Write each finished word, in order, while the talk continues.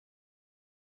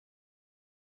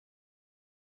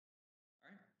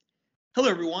Hello,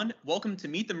 everyone. Welcome to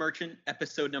Meet the Merchant,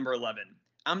 episode number 11.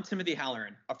 I'm Timothy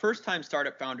Halleran, a first-time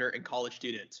startup founder and college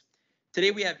student.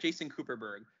 Today, we have Jason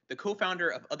Kuperberg, the co-founder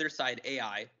of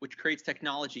OthersideAI, which creates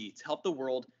technology to help the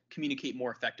world communicate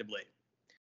more effectively.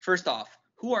 First off,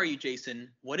 who are you, Jason?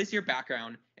 What is your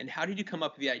background? And how did you come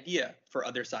up with the idea for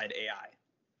OthersideAI?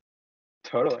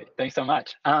 Totally. Thanks so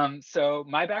much. So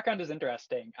my background is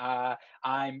interesting.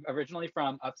 I'm originally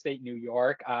from upstate New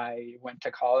York. I went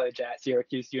to college at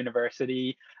Syracuse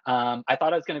University. I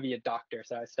thought I was going to be a doctor,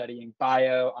 so I was studying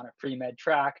bio on a pre-med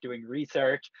track, doing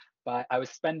research. But I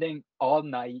was spending all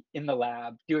night in the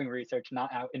lab doing research,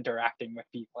 not out interacting with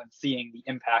people and seeing the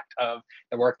impact of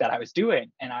the work that I was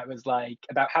doing. And I was like,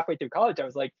 about halfway through college, I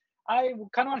was like, I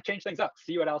kind of want to change things up,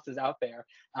 see what else is out there.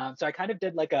 So I kind of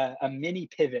did like a mini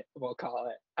pivot, we'll call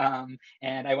it.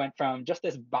 And I went from just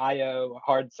this bio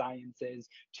hard sciences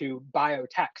to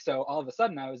biotech. So all of a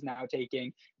sudden, I was now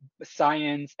taking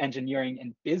science, engineering,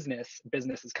 and business.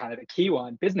 Business is kind of the key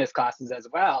one, business classes as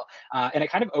well. And it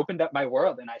kind of opened up my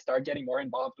world, and I started getting more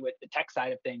involved with the tech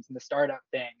side of things and the startup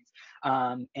things.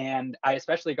 And I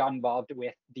especially got involved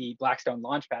with the Blackstone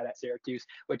Launchpad at Syracuse,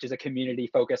 which is a community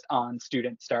focused on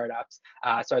student startups.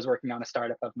 So I was working on a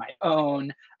startup of my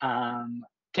own.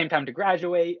 Came time to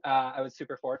graduate, I was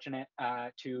super fortunate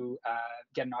to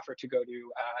get an offer to go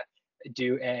to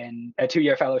do a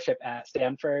 2-year fellowship at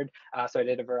Stanford. So I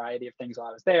did a variety of things while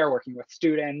I was there, working with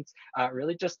students,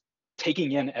 really just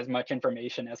taking in as much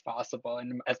information as possible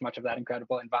and as much of that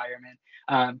incredible environment,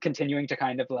 continuing to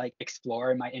kind of like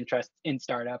explore my interests in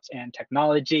startups and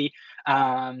technology.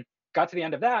 Got to the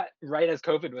end of that right as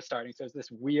COVID was starting. So it was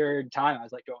this weird time. I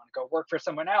was like, do I want to go work for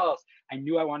someone else? I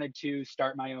knew I wanted to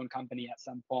start my own company at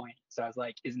some point. So I was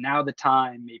like, is now the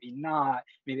time? Maybe not.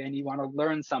 Maybe I want to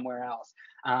learn somewhere else.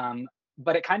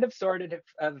 But it kind of sort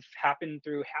of happened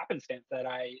through happenstance that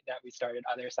we started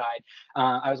Other Side.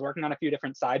 I was working on a few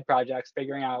different side projects,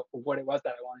 figuring out what it was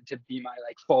that I wanted to be my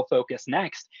like full focus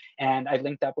next. And I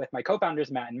linked up with my co-founders,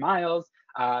 Matt and Miles,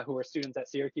 who were students at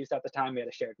Syracuse at the time. We had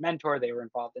a shared mentor. They were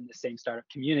involved in the same startup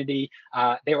community.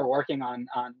 They were working on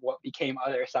what became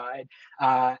Other Side.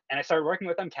 And I started working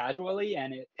with them casually,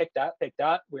 and it picked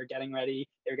up. We were getting ready.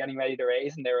 They were getting ready to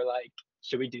raise, and they were like,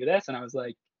 should we do this? And I was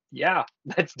like, yeah,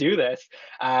 let's do this.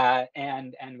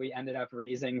 And we ended up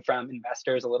raising from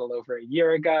investors a little over a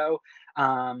year ago.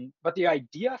 But the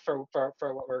idea for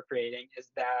what we're creating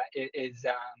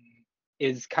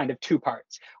is kind of two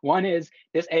parts. One is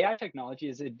this AI technology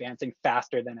is advancing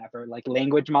faster than ever. Like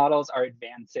language models are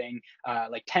advancing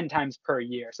like 10 times per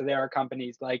year. So there are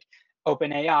companies like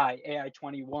OpenAI, AI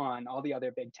 21, all the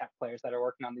other big tech players that are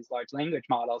working on these large language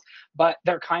models, but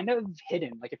they're kind of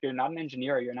hidden. Like if you're not an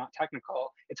engineer, you're not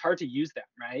technical, it's hard to use them,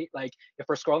 right? Like if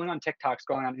we're scrolling on TikTok,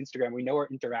 scrolling on Instagram, we know we're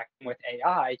interacting with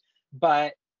AI,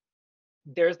 but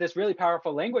there's this really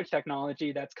powerful language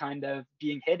technology that's kind of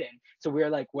being hidden. So we're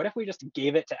like, what if we just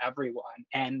gave it to everyone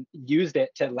and used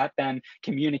it to let them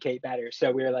communicate better?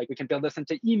 So we're like, we can build this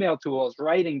into email tools,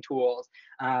 writing tools.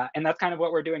 And that's kind of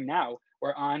what we're doing now.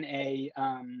 We're on a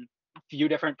few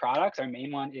different products. Our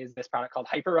main one is this product called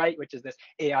HyperWrite, which is this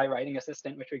AI writing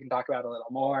assistant, which we can talk about a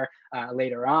little more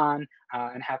later on.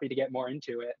 And happy to get more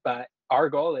into it. But our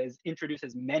goal is introduce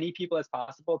as many people as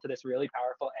possible to this really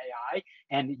powerful AI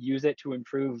and use it to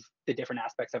improve the different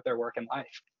aspects of their work and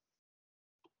life.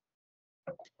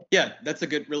 Yeah, that's a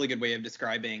really good way of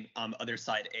describing Other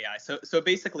Side AI. So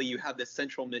basically, you have this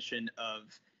central mission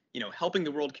of helping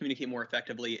the world communicate more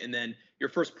effectively, and then your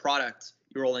first product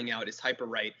you're rolling out is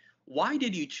HyperWrite. Why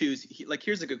did you choose? Like,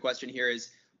 here's a good question. Here is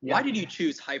why did you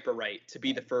choose HyperWrite to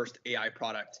be the first AI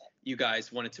product you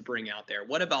guys wanted to bring out there?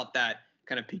 What about that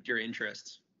kind of piqued your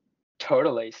interest?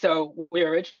 Totally. So we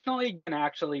were originally going to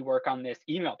actually work on this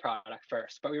email product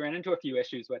first, but we ran into a few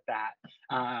issues with that.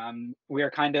 We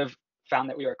were kind of found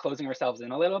that we were closing ourselves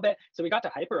in a little bit. So we got to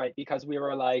HyperWrite because we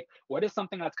were like, what is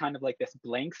something that's kind of like this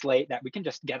blank slate that we can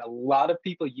just get a lot of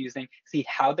people using, see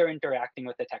how they're interacting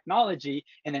with the technology,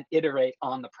 and then iterate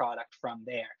on the product from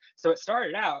there. So it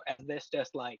started out as this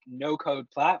just like no code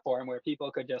platform where people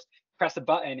could just press a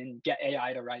button and get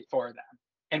AI to write for them.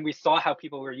 And we saw how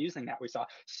people were using that. We saw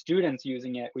students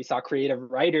using it. We saw creative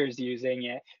writers using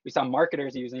it. We saw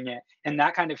marketers using it. And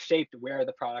that kind of shaped where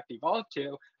the product evolved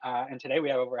to. And today we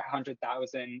have over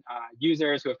 100,000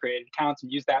 users who have created accounts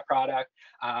and used that product,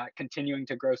 continuing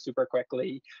to grow super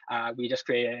quickly. We just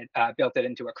built it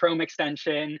into a Chrome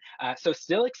extension. So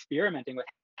still experimenting with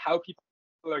how people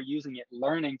are using it,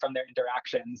 learning from their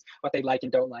interactions, what they like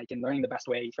and don't like, and learning the best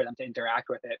way for them to interact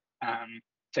with it.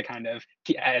 To kind of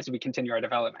as we continue our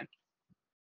development.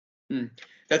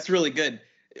 That's really good.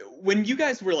 When you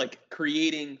guys were like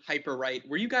creating Hyperwrite,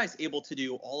 were you guys able to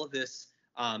do all of this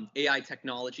AI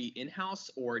technology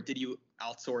in-house, or did you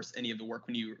outsource any of the work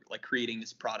when you were like creating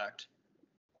this product?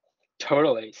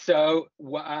 Totally. So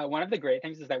one of the great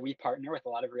things is that we partner with a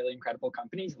lot of really incredible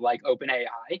companies like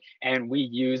OpenAI, and we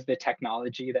use the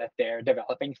technology that they're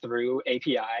developing through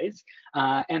APIs.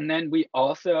 And then we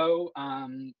also,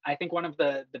 I think one of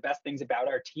the best things about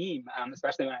our team,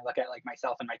 especially when I look at like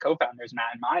myself and my co-founders,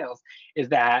 Matt and Miles, is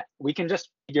that we can just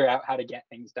figure out how to get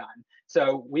things done.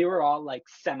 So we were all like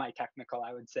semi-technical,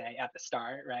 I would say, at the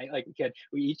start, right? Like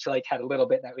we each like had a little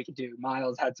bit that we could do.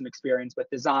 Miles had some experience with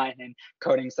design and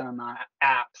coding some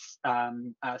apps,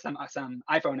 some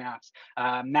iPhone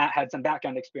apps. Matt had some back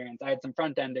end experience. I had some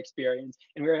front end experience,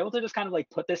 and we were able to just kind of like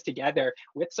put this together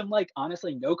with some like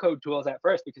honestly no code tools at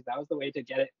first because that was the way to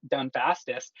get it done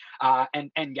fastest.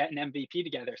 And get an MVP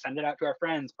together, send it out to our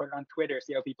friends, put it on Twitter,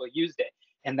 see how people used it.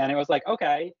 And then it was like,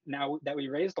 okay, now that we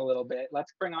raised a little bit,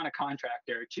 let's bring on a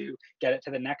contractor to get it to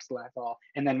the next level.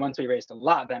 And then once we raised a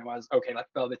lot, then it was, okay,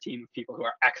 let's build a team of people who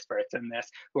are experts in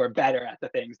this, who are better at the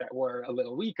things that we're a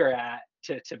little weaker at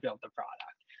to build the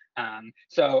product.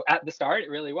 So at the start,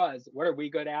 it really was, what are we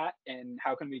good at and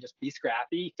how can we just be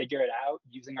scrappy, figure it out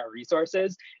using our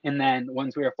resources? And then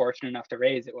once we were fortunate enough to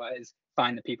raise, it was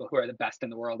find the people who are the best in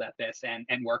the world at this and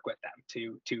work with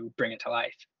them to bring it to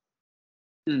life.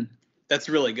 Hmm. That's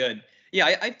really good.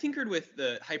 Yeah, I've tinkered with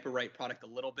the Hyperwrite product a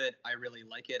little bit. I really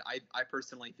like it. I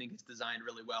personally think it's designed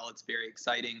really well. It's very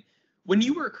exciting. When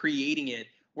you were creating it,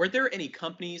 were there any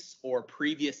companies or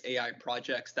previous AI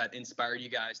projects that inspired you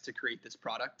guys to create this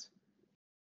product?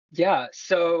 Yeah,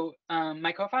 so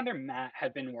my co-founder Matt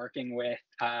had been working with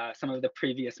some of the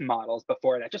previous models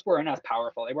before that just weren't as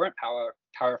powerful. They weren't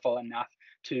powerful enough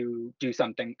to do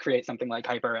something, create something like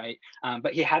Hyperwrite.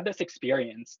 But he had this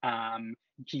experience.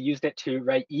 He used it to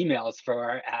write emails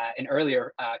for an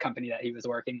earlier company that he was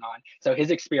working on. So his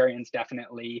experience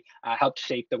definitely helped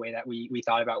shape the way that we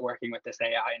thought about working with this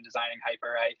AI and designing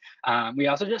Hyperwrite. We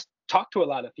also just talked to a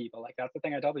lot of people. Like that's the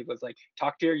thing I tell people is like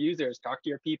talk to your users, talk to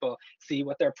your people, see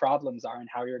what their problems are and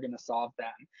how you're going to solve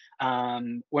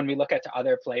them. When we look at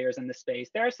other players in the space,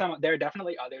 there are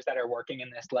definitely others that are working in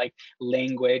this like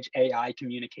language AI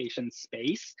communication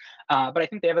space, but I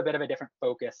think they have a bit of a different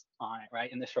focus on it.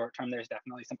 Right, in the short term, there's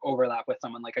definitely some overlap with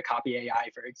someone like a Copy AI,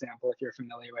 for example, if you're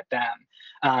familiar with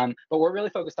them. But we're really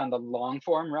focused on the long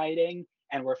form writing,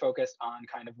 and we're focused on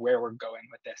kind of where we're going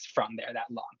with this from there, that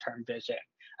long term vision.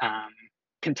 Um,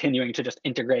 Continuing to just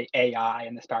integrate AI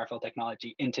and this powerful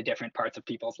technology into different parts of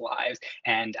people's lives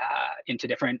and into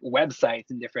different websites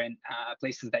and different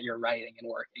places that you're writing and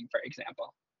working, for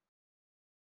example.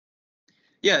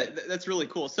 Yeah, that's really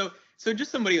cool. So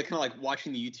just somebody kind of like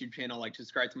watching the YouTube channel, like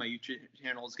subscribe to my YouTube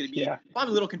channel, is going to be Yeah.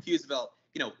 probably a little confused about,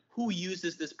 who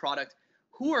uses this product,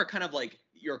 who are kind of like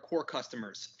your core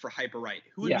customers for Hyperwrite,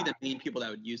 who would be Yeah. the main people that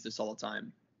would use this all the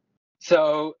time?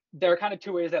 So there are kind of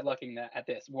two ways at looking at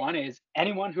this. One is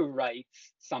anyone who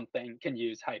writes something can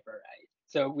use Hyperwrite.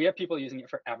 So we have people using it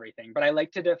for everything, but I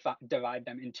like to divide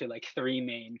them into like three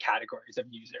main categories of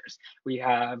users. We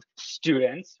have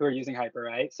students who are using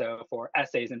Hyperwrite, so for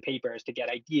essays and papers to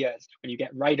get ideas, when you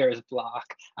get writer's block,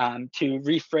 to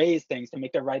rephrase things to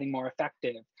make their writing more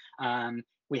effective.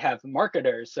 We have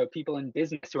marketers, so people in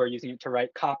business who are using it to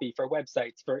write copy for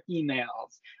websites, for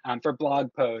emails, for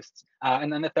blog posts.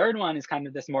 And then the third one is kind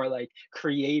of this more like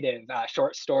creative,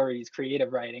 short stories,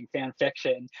 creative writing, fan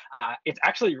fiction. It's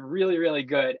actually really, really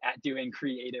good at doing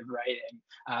creative writing.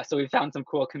 So we've found some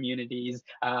cool communities.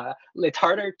 It's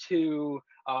harder to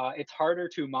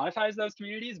monetize those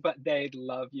communities, but they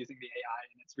love using the AI,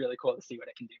 and it's really cool to see what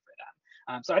it can do for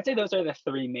them. So I'd say those are the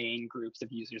three main groups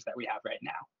of users that we have right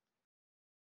now.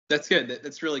 That's good.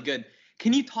 That's really good.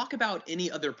 Can you talk about any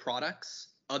other products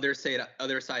other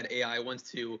side AI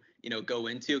wants to go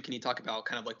into? Can you talk about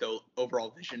kind of like the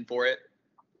overall vision for it?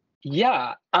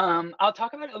 Yeah, I'll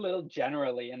talk about it a little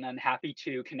generally, and then happy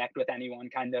to connect with anyone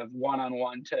kind of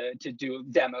one-on-one to do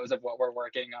demos of what we're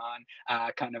working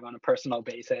on, kind of on a personal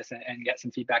basis, and get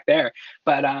some feedback there.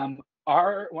 But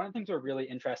our one of the things we're really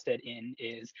interested in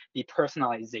is the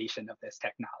personalization of this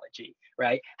technology,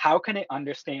 right? How can it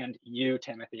understand you,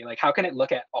 Timothy? Like, how can it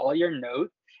look at all your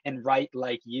notes and write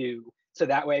like you? So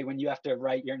that way, when you have to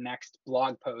write your next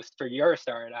blog post for your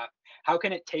startup, how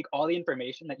can it take all the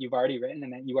information that you've already written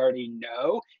and that you already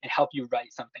know and help you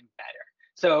write something better?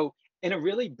 So in a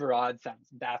really broad sense,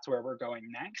 that's where we're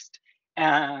going next.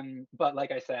 But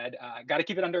like I said, got to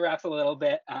keep it under wraps a little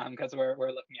bit because we're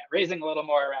looking at raising a little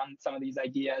more around some of these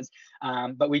ideas.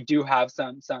 But we do have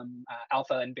some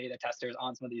alpha and beta testers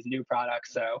on some of these new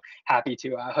products. So happy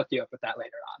to hook you up with that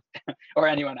later on, or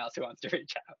anyone else who wants to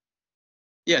reach out.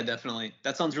 Yeah, definitely.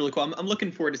 That sounds really cool. I'm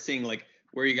looking forward to seeing like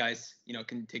where you guys,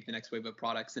 can take the next wave of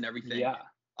products and everything. Yeah.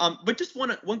 But just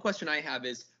one question I have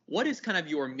is, what is kind of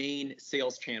your main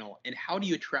sales channel, and how do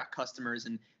you attract customers,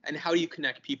 and how do you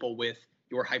connect people with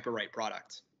your HyperWrite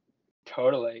product?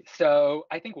 Totally. So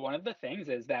I think one of the things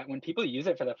is that when people use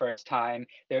it for the first time,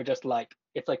 they're just like,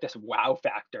 it's like this wow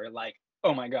factor. Like,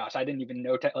 oh my gosh, I didn't even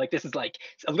know. Like, this is like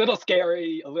a little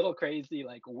scary, a little crazy.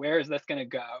 Like, where is this going to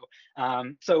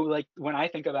go? So, like, when I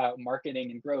think about marketing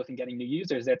and growth and getting new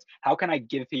users, it's how can I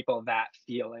give people that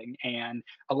feeling? And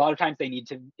a lot of times they need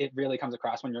to, it really comes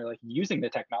across when you're like using the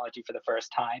technology for the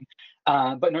first time.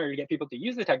 But in order to get people to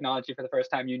use the technology for the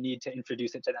first time, you need to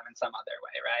introduce it to them in some other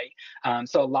way, right?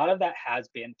 So a lot of that has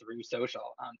been through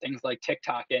social. Things like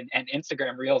TikTok and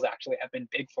Instagram Reels actually have been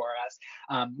big for us,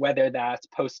 whether that's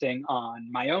posting on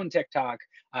my own TikTok,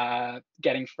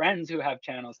 getting friends who have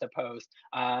channels to post,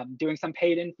 doing some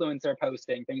paid influencer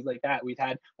posting, things like that. We've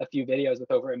had a few videos with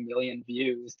over 1 million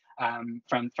views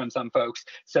from some folks.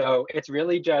 So it's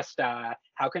really just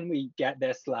how can we get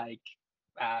this like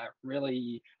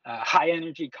really high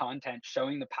energy content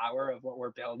showing the power of what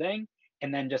we're building,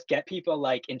 and then just get people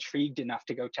like intrigued enough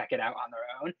to go check it out on their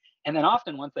own. And then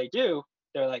often once they do,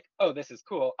 they're like, oh, this is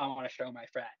cool, I want to show my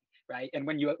friend, right? And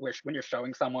when you're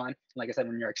showing someone, like I said,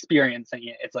 when you're experiencing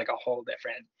it, it's like a whole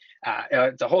different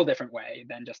it's a whole different way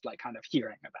than just like kind of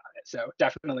hearing about it. So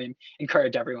definitely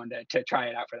encourage everyone to try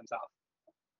it out for themselves.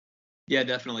 Yeah,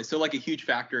 definitely. So like a huge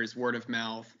factor is word of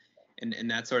mouth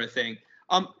and that sort of thing.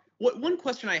 One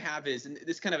question I have is, and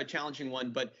this is kind of a challenging one,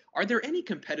 but are there any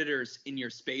competitors in your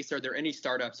space? Are there any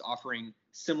startups offering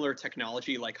similar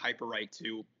technology like HyperWrite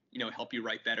to, help you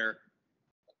write better?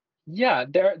 Yeah,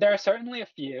 there are certainly a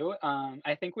few.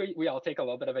 I think we all take a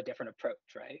little bit of a different approach,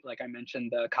 right? Like I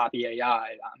mentioned, the Copy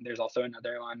AI. There's also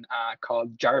another one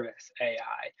called Jarvis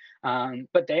AI,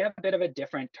 but they have a bit of a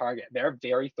different target. They're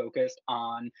very focused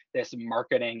on this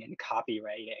marketing and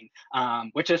copywriting,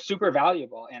 which is super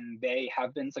valuable, and they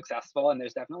have been successful. And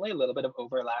there's definitely a little bit of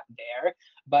overlap there.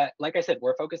 But like I said,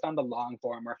 we're focused on the long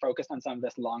form. We're focused on some of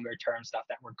this longer term stuff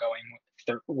that we're going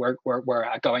through, we're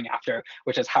going after,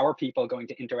 which is how are people going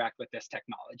to interact with this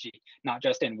technology, not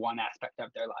just in one aspect of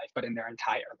their life, but in their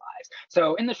entire lives.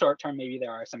 So in the short term, maybe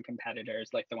there are some competitors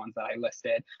like the ones that I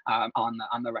listed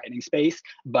on the writing space,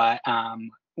 but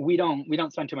we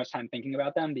don't spend too much time thinking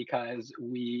about them because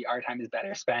our time is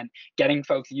better spent getting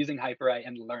folks using HyperWrite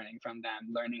and learning from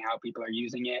them, learning how people are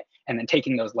using it, and then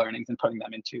taking those learnings and putting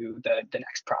them into the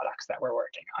next products that we're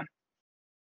working on.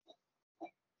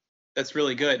 That's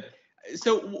really good.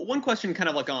 So one question kind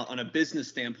of like on a business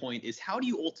standpoint is, how do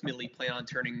you ultimately plan on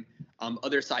turning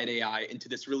OthersideAI into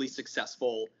this really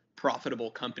successful,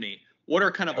 profitable company? What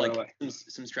are kind of Totally. like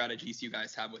some strategies you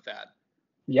guys have with that?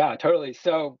 Yeah, totally.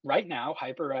 So right now,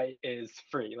 HyperWrite is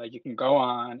free. Like you can go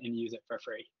on and use it for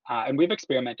free. And we've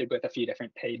experimented with a few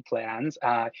different paid plans.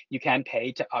 You can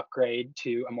pay to upgrade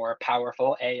to a more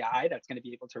powerful AI that's going to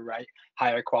be able to write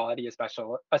higher quality,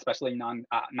 especially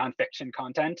nonfiction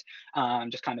content,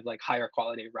 just kind of like higher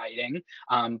quality writing.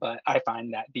 But I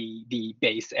find that the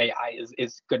base AI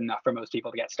is good enough for most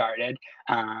people to get started.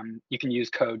 You can use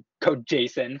code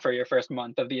Jason for your first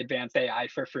month of the advanced AI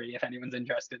for free if anyone's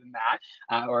interested in that.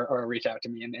 Or reach out to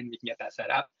me and we can get that set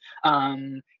up.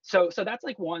 So that's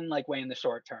like one like way in the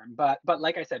short term. But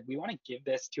like I said, we want to give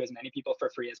this to as many people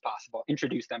for free as possible,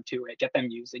 introduce them to it, get them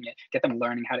using it, get them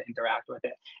learning how to interact with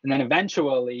it. And then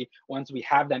eventually, once we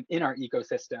have them in our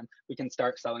ecosystem, we can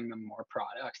start selling them more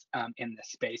products in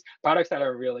this space, products that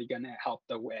are really going to help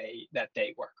the way that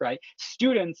they work, right?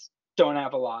 Students don't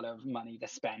have a lot of money to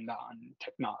spend on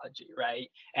technology, right?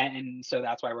 And so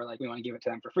that's why we're like, we want to give it to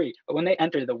them for free. But when they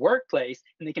enter the workplace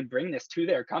and they can bring this to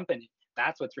their company,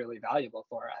 that's what's really valuable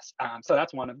for us. So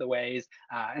that's one of the ways.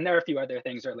 And there are a few other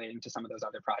things relating to some of those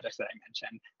other projects that I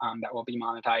mentioned that we'll be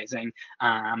monetizing.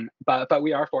 But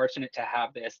we are fortunate to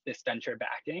have this venture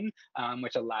backing,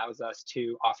 which allows us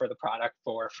to offer the product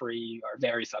for free or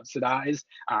very subsidized.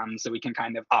 So we can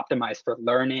kind of optimize for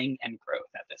learning and growth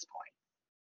at this point.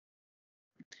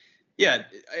 Yeah,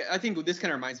 I think this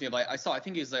kind of reminds me of, like, I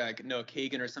think it was like Noah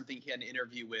Kagan or something. He had an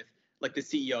interview with like the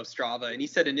CEO of Strava, and he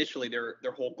said initially their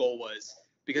whole goal was,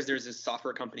 because there's this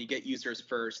software company, get users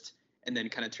first and then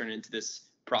kind of turn it into this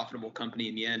profitable company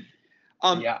in the end.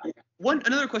 Yeah.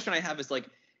 Another question I have is, like,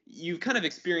 you've kind of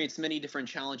experienced many different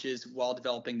challenges while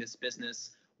developing this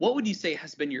business. what would you say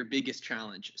has been your biggest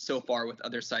challenge so far with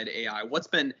Other Side AI? What's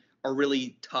been a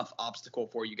really tough obstacle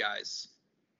for you guys?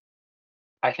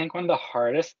 I think one of the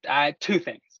hardest, two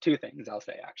things I'll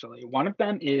say actually. One of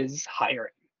them is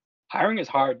hiring. Hiring is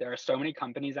hard. There are so many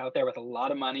companies out there with a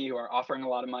lot of money who are offering a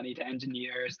lot of money to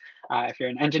engineers. If you're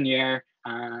an engineer,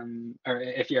 or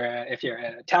if you're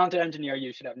a talented engineer,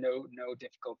 you should have no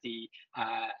difficulty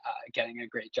getting a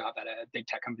great job at a big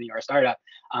tech company or a startup.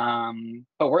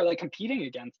 But we're like competing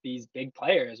against these big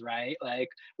players, right? Like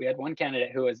we had one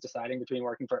candidate who was deciding between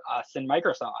working for us and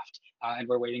Microsoft, and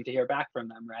we're waiting to hear back from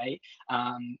them, right?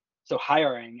 So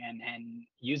hiring and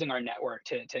using our network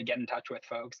to get in touch with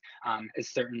folks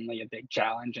is certainly a big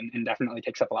challenge, and definitely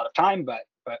takes up a lot of time. But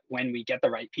when we get the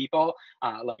right people,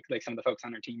 like some of the folks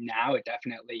on our team now, it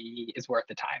definitely is worth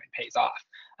the time. It pays off.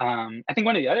 I think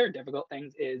one of the other difficult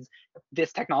things is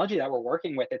this technology that we're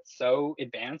working with. It's so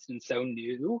advanced and so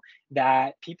new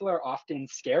that people are often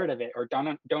scared of it, or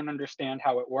don't understand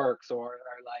how it works, or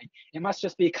like it must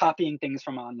just be copying things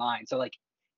from online. So like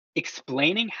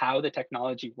explaining how the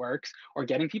technology works or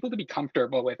getting people to be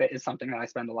comfortable with it is something that I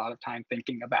spend a lot of time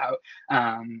thinking about,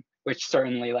 which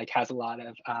certainly like has a lot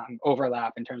of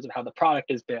overlap in terms of how the product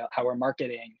is built, how we're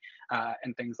marketing,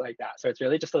 and things like that. So it's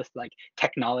really just this like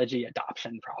technology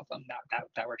adoption problem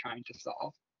that we're trying to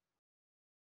solve.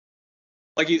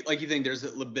 Like you think there's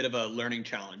a bit of a learning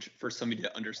challenge for somebody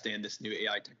to understand this new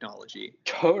AI technology.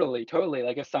 Totally, totally.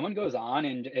 Like if someone goes on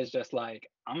and is just like,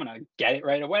 I'm gonna get it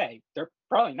right away, they're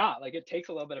probably not. Like it takes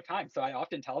a little bit of time. So I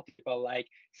often tell people like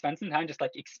spend some time just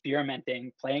like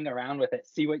experimenting, playing around with it,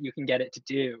 see what you can get it to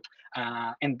do.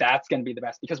 And that's gonna be the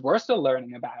best because we're still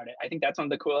learning about it. I think that's one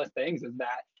of the coolest things is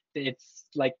that it's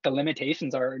like the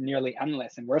limitations are nearly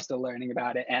endless and we're still learning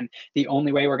about it. And the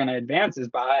only way we're going to advance is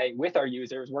by with our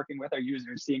users, working with our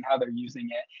users, seeing how they're using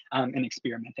it, and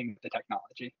experimenting with the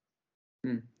technology.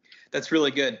 Hmm. That's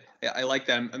really good. I like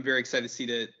that. I'm very excited to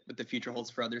see what the future holds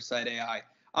for Other Side AI.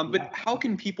 But Yeah. how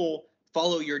can people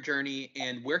follow your journey,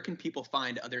 and where can people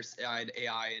find Other Side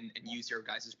AI and use your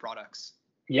guys' products?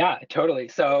 Yeah, totally.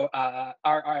 So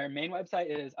our main website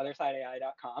is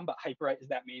OthersideAI.com, but Hyperwrite is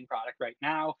that main product right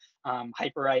now.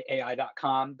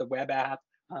 HyperWriteAI.com, the web app.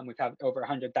 We've had over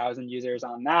 100,000 users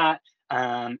on that.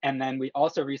 And then we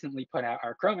also recently put out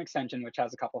our Chrome extension, which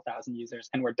has a couple thousand users.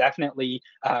 And we're definitely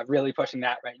really pushing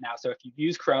that right now. So if you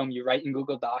use Chrome, you write in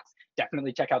Google Docs,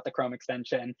 definitely check out the Chrome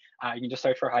extension. You can just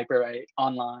search for Hyperwrite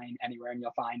online anywhere and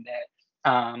you'll find it.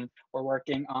 We're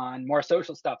working on more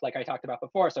social stuff like I talked about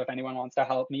before. So if anyone wants to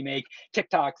help me make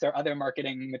TikToks or other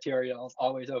marketing materials,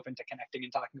 always open to connecting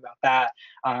and talking about that.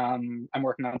 I'm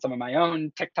working on some of my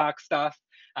own TikTok stuff.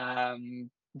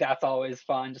 That's always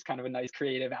fun, just kind of a nice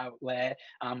creative outlet.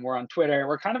 We're on Twitter.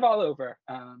 We're kind of all over.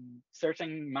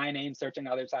 Searching my name, searching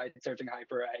Other Side, searching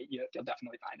Hyperwrite, you'll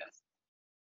definitely find us.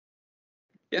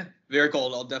 Yeah, very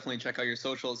cool. I'll definitely check out your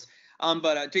socials.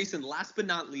 But Jason, last but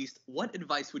not least, what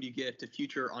advice would you give to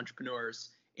future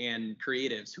entrepreneurs and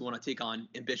creatives who want to take on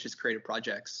ambitious creative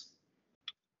projects?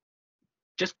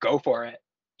 Just go for it.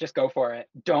 Just go for it.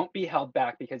 Don't be held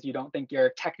back because you don't think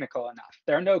you're technical enough.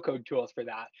 There are no code tools for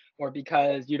that, or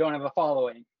because you don't have a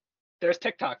following. There's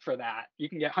TikTok for that. You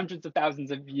can get hundreds of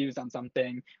thousands of views on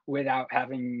something without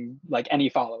having like any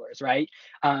followers, right?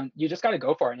 You just got to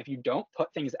go for it. And if you don't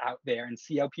put things out there and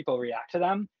see how people react to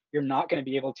them, you're not going to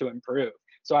be able to improve.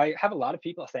 So I have a lot of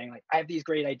people saying like, I have these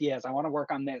great ideas. I want to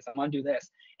work on this. I want to do this.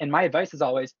 And my advice is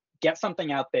always get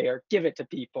something out there, give it to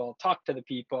people, talk to the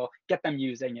people, get them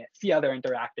using it, see how they're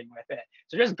interacting with it.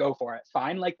 So just go for it.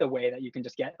 Find like the way that you can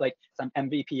just get like some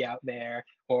MVP out there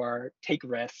or take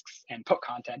risks and put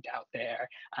content out there.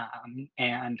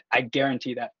 And I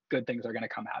guarantee that good things are going to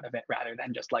come out of it rather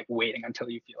than just like waiting until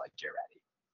you feel like you're ready.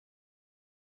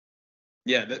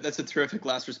 Yeah, that's a terrific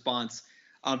last response.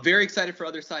 I'm very excited for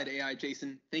Other Side AI,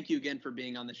 Jason. Thank you again for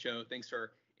being on the show. Thanks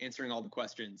for answering all the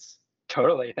questions.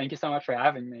 Totally. Thank you so much for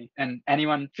having me. And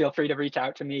anyone, feel free to reach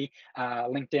out to me,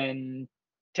 LinkedIn,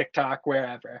 TikTok,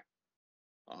 wherever.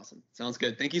 Awesome. Sounds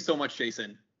good. Thank you so much,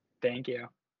 Jason. Thank you.